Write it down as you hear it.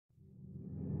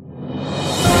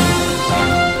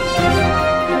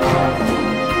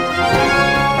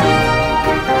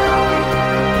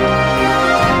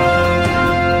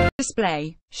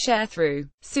Display. Sharethrough.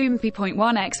 Soompi.1x1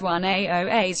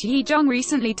 AOA's Hyejeong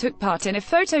recently took part in a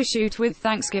photo shoot with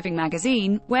Thanksgiving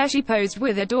magazine, where she posed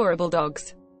with adorable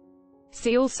dogs.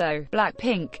 See also,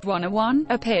 Blackpink, 101,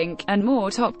 A Pink, and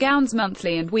more top gowns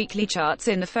monthly and weekly charts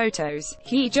in the photos.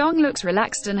 Hyejeong looks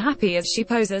relaxed and happy as she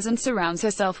poses and surrounds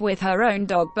herself with her own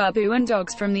dog Babu and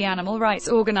dogs from the animal rights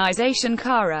organization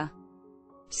Kara.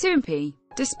 Soompi.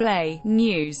 Display.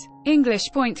 News.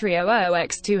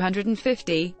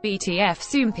 English.300x250, BTF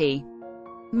Soompi.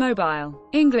 Mobile.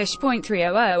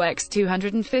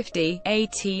 English.300x250,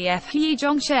 ATF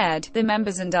Hyejeong shared, "The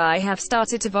members and I have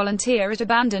started to volunteer at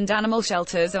abandoned animal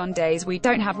shelters on days we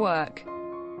don't have work.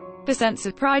 The sense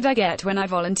of pride I get when I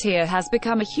volunteer has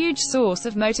become a huge source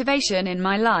of motivation in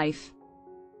my life.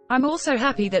 I'm also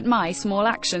happy that my small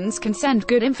actions can send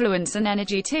good influence and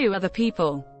energy to other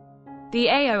people." The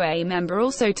AOA member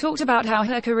also talked about how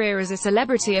her career as a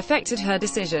celebrity affected her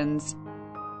decisions.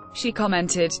 She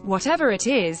commented, "Whatever it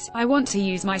is, I want to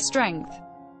use my strength.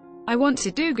 I want to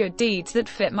do good deeds that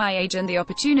fit my age and the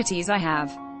opportunities I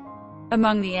have.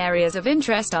 Among the areas of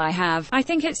interest I have, I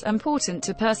think it's important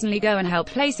to personally go and help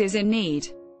places in need."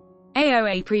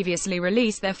 AOA previously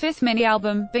released their fifth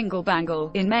mini-album, Bingle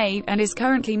Bangle, in May, and is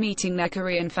currently meeting their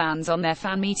Korean fans on their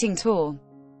fan meeting tour.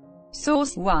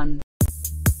 Source 1.